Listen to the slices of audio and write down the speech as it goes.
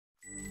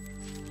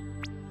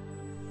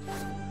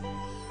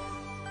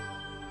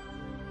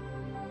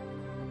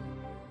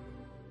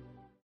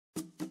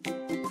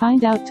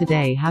Find out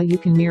today how you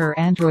can mirror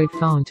Android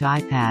phone to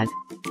iPad.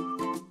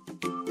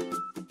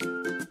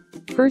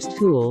 First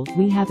tool,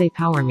 we have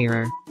APOWER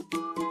mirror.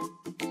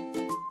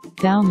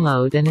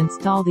 Download and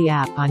install the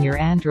app on your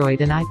Android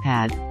and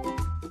iPad.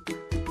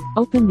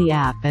 Open the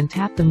app and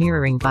tap the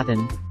mirroring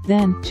button.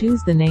 Then,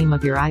 choose the name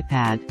of your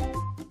iPad.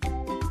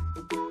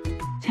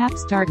 Tap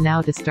Start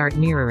Now to start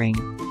mirroring.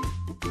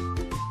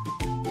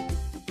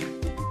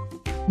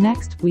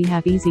 Next, we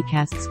have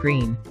EZCAST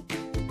screen.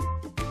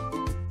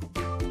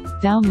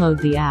 Download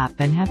the app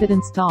and have it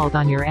installed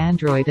on your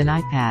Android and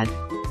iPad.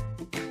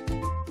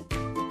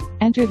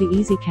 Enter the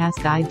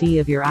EZCAST ID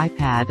of your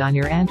iPad on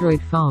your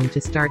Android phone to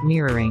start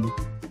mirroring.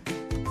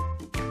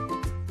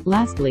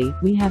 Lastly,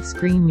 we have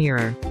Screen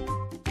Mirror.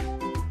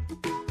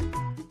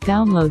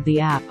 Download the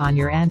app on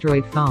your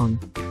Android phone.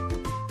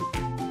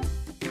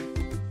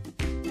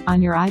 On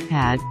your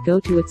iPad, go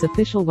to its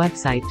official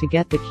website to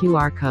get the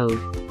QR code.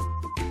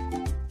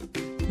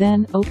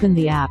 Then, open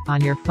the app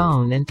on your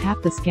phone and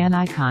tap the scan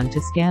icon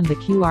to scan the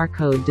QR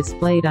code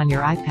displayed on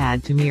your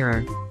iPad to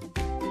mirror.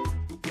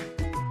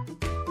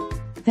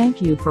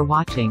 Thank you for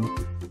watching.